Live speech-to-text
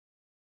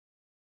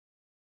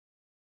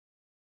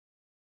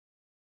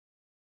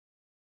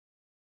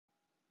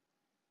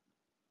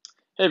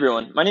Hey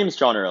everyone, my name is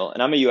John Earl,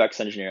 and I'm a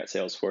UX engineer at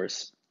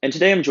Salesforce. And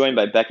today I'm joined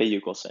by Becca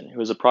Eukelson, who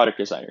is a product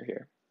designer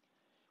here.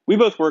 We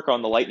both work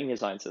on the Lightning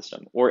Design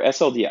System, or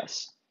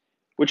SLDS,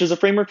 which is a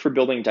framework for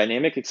building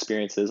dynamic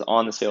experiences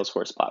on the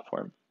Salesforce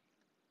platform.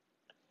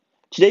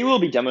 Today we'll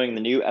be demoing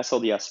the new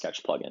SLDS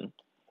Sketch plugin.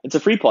 It's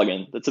a free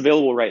plugin that's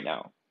available right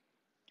now.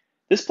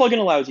 This plugin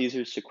allows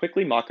users to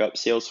quickly mock up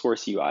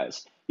Salesforce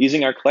UIs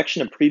using our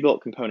collection of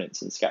pre-built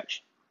components in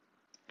Sketch.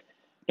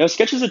 Now,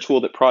 Sketch is a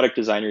tool that product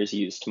designers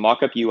use to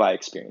mock up UI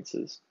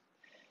experiences.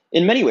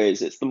 In many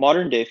ways, it's the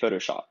modern-day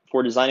Photoshop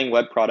for designing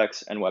web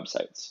products and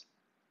websites.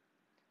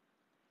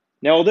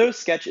 Now, although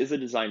Sketch is a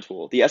design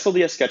tool, the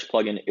SLDS Sketch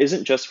plugin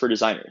isn't just for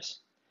designers.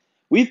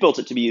 We've built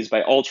it to be used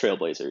by all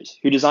Trailblazers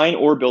who design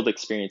or build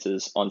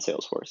experiences on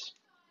Salesforce.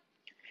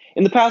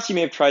 In the past, you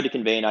may have tried to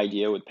convey an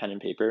idea with pen and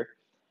paper,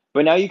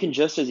 but now you can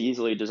just as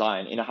easily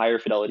design in a higher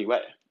fidelity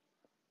way.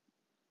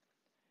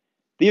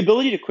 The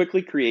ability to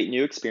quickly create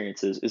new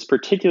experiences is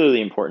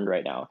particularly important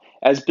right now,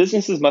 as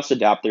businesses must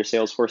adapt their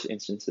Salesforce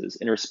instances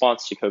in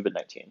response to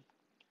COVID-19.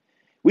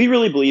 We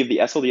really believe the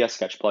SLDS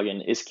Sketch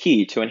plugin is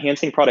key to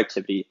enhancing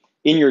productivity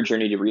in your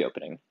journey to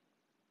reopening.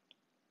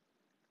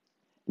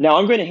 Now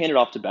I'm going to hand it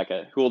off to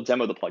Becca, who will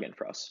demo the plugin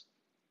for us.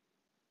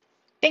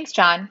 Thanks,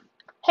 John.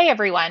 Hey,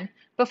 everyone.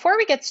 Before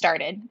we get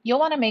started, you'll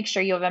want to make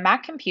sure you have a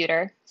Mac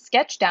computer,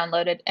 Sketch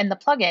downloaded, and the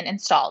plugin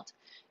installed.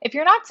 If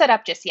you're not set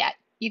up just yet,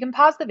 you can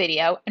pause the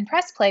video and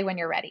press play when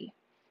you're ready.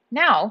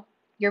 Now,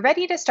 you're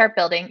ready to start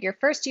building your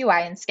first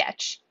UI in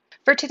Sketch.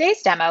 For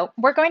today's demo,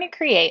 we're going to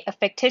create a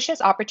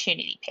fictitious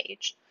opportunity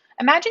page.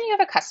 Imagine you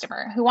have a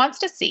customer who wants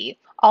to see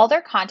all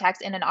their contacts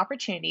in an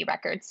opportunity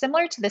record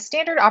similar to the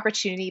standard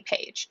opportunity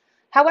page.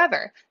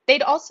 However,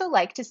 they'd also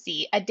like to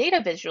see a data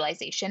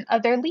visualization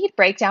of their lead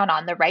breakdown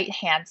on the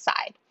right-hand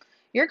side.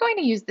 You're going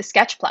to use the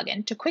Sketch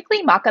plugin to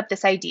quickly mock up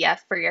this idea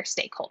for your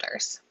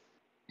stakeholders.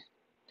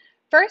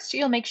 First,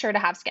 you'll make sure to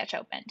have Sketch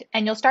opened,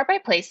 and you'll start by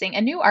placing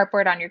a new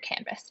artboard on your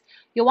canvas.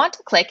 You'll want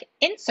to click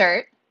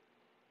Insert,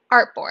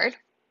 Artboard.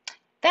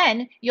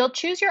 Then, you'll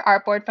choose your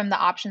artboard from the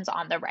options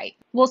on the right.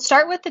 We'll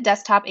start with the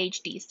desktop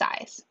HD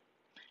size.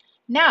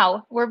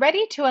 Now, we're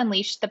ready to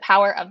unleash the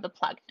power of the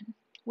plugin.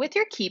 With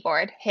your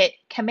keyboard, hit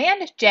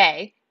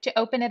Command-J to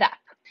open it up.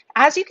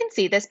 As you can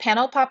see, this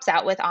panel pops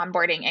out with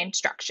onboarding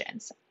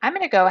instructions. I'm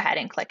going to go ahead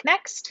and click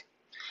Next.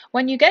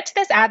 When you get to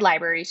this Add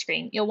Library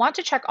screen, you'll want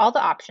to check all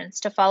the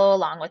options to follow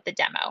along with the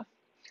demo.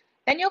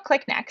 Then you'll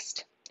click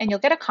Next, and you'll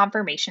get a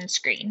confirmation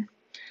screen.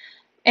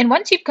 And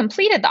once you've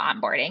completed the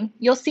onboarding,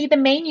 you'll see the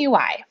main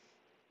UI.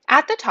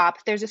 At the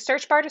top, there's a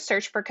search bar to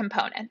search for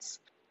components.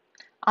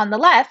 On the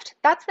left,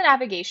 that's the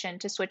navigation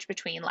to switch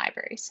between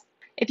libraries.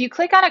 If you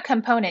click on a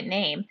component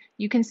name,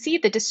 you can see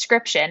the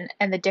description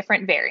and the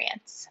different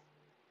variants.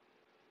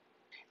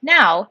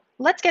 Now,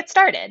 let's get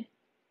started.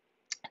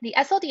 The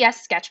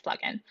SLDS Sketch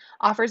plugin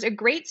offers a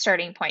great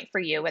starting point for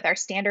you with our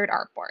standard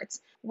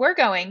artboards. We're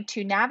going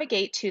to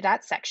navigate to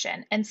that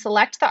section and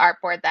select the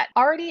artboard that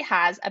already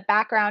has a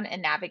background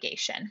and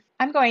navigation.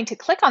 I'm going to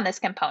click on this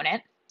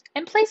component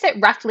and place it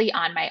roughly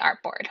on my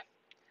artboard.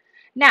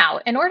 Now,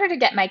 in order to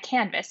get my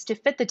canvas to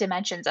fit the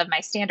dimensions of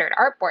my standard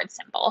artboard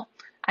symbol,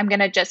 I'm going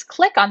to just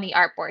click on the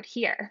artboard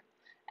here,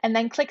 and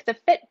then click the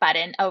Fit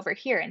button over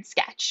here in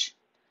Sketch.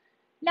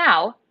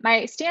 Now,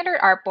 my standard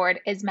artboard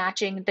is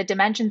matching the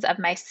dimensions of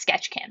my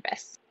Sketch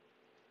canvas.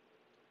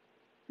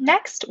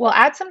 Next, we'll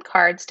add some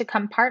cards to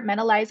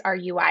compartmentalize our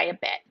UI a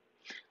bit.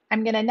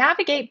 I'm going to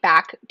navigate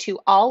back to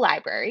All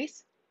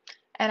Libraries,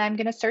 and I'm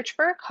going to search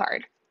for a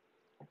card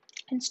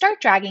and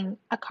start dragging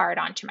a card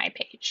onto my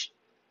page.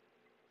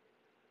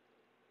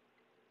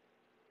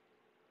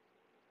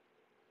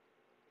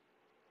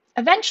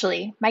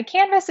 Eventually, my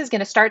canvas is going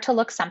to start to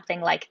look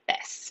something like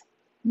this.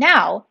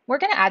 Now, we're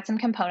going to add some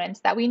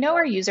components that we know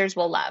our users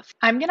will love.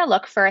 I'm going to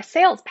look for a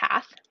sales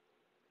path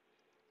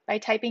by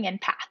typing in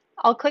path.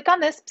 I'll click on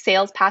this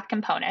sales path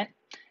component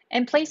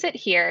and place it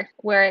here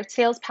where a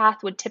sales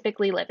path would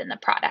typically live in the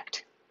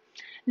product.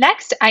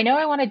 Next, I know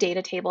I want a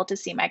data table to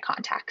see my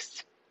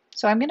contacts.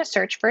 So I'm going to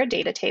search for a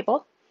data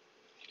table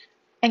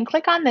and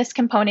click on this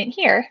component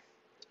here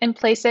and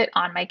place it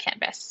on my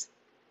canvas.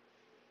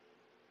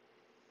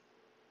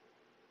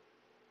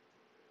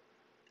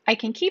 I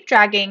can keep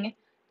dragging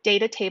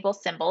data table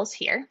symbols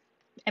here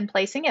and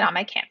placing it on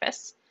my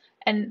canvas,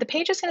 and the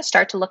page is going to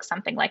start to look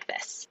something like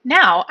this.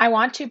 Now I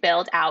want to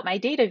build out my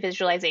data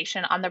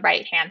visualization on the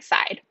right-hand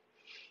side.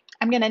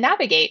 I'm going to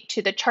navigate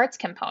to the charts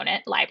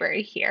component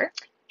library here,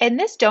 and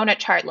this donut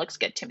chart looks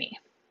good to me.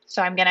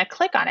 So I'm going to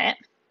click on it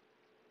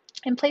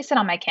and place it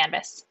on my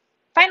canvas.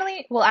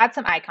 Finally, we'll add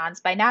some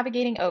icons by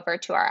navigating over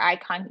to our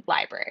icon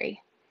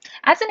library.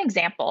 As an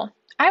example,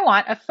 I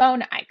want a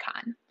phone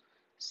icon.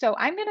 So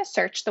I'm going to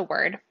search the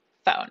word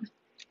phone.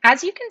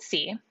 As you can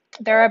see,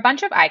 there are a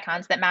bunch of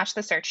icons that match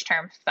the search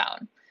term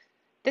phone.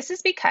 This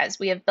is because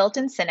we have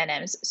built-in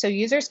synonyms so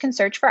users can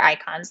search for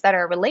icons that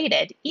are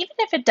related even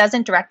if it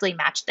doesn't directly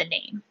match the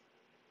name.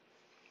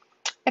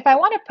 If I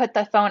want to put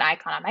the phone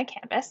icon on my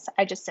canvas,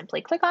 I just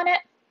simply click on it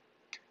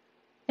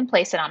and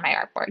place it on my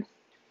artboard.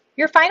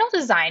 Your final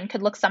design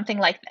could look something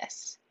like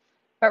this.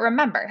 But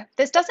remember,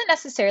 this doesn't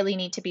necessarily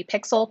need to be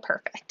pixel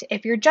perfect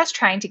if you're just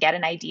trying to get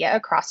an idea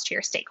across to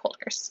your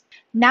stakeholders.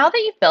 Now that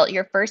you've built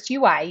your first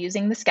UI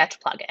using the Sketch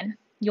plugin,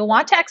 you'll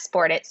want to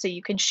export it so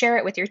you can share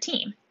it with your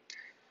team.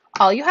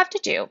 All you have to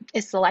do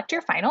is select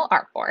your final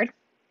artboard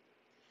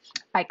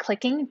by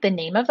clicking the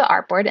name of the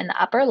artboard in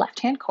the upper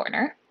left-hand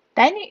corner.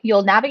 Then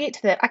you'll navigate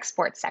to the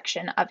export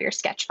section of your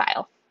Sketch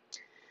file.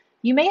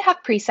 You may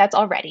have presets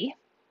already,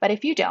 but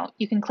if you don't,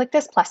 you can click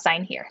this plus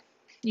sign here.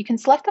 You can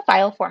select the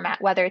file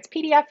format, whether it's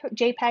PDF,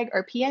 JPEG,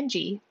 or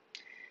PNG.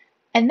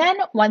 And then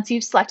once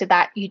you've selected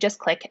that, you just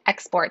click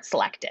Export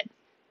Selected.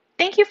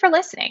 Thank you for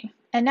listening.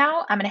 And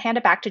now I'm going to hand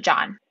it back to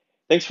John.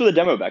 Thanks for the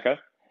demo, Becca.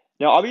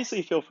 Now,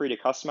 obviously, feel free to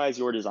customize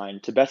your design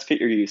to best fit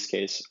your use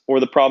case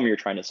or the problem you're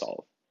trying to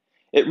solve.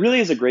 It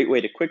really is a great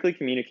way to quickly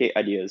communicate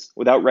ideas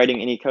without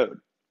writing any code.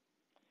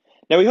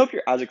 Now, we hope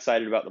you're as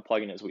excited about the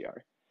plugin as we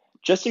are.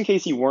 Just in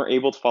case you weren't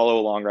able to follow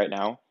along right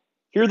now,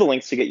 here are the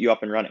links to get you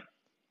up and running.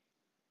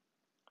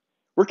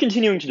 We're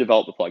continuing to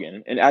develop the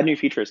plugin and add new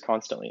features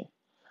constantly.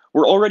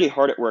 We're already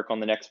hard at work on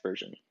the next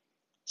version.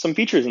 Some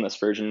features in this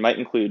version might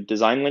include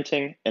design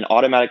linting and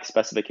automatic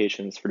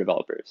specifications for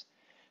developers.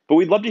 But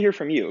we'd love to hear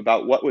from you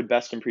about what would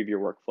best improve your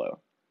workflow.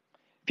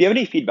 If you have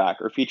any feedback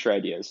or feature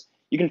ideas,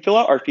 you can fill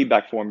out our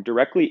feedback form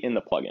directly in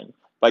the plugin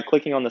by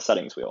clicking on the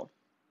settings wheel.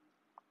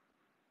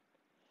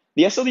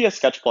 The SLDS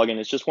Sketch plugin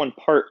is just one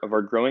part of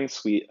our growing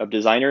suite of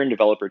designer and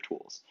developer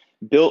tools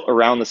built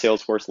around the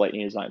Salesforce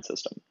Lightning Design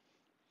System.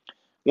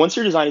 Once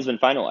your design has been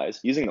finalized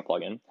using the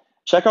plugin,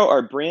 check out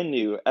our brand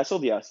new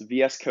SLDS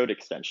VScode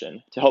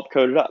extension to help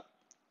code it up.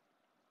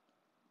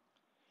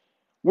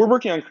 We're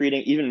working on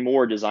creating even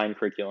more design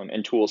curriculum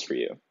and tools for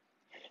you.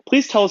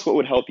 Please tell us what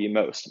would help you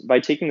most by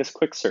taking this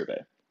quick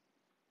survey.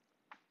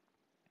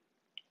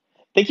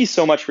 Thank you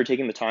so much for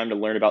taking the time to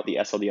learn about the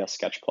SLDS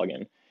Sketch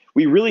plugin.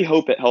 We really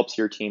hope it helps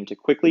your team to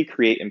quickly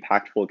create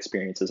impactful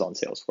experiences on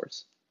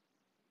Salesforce.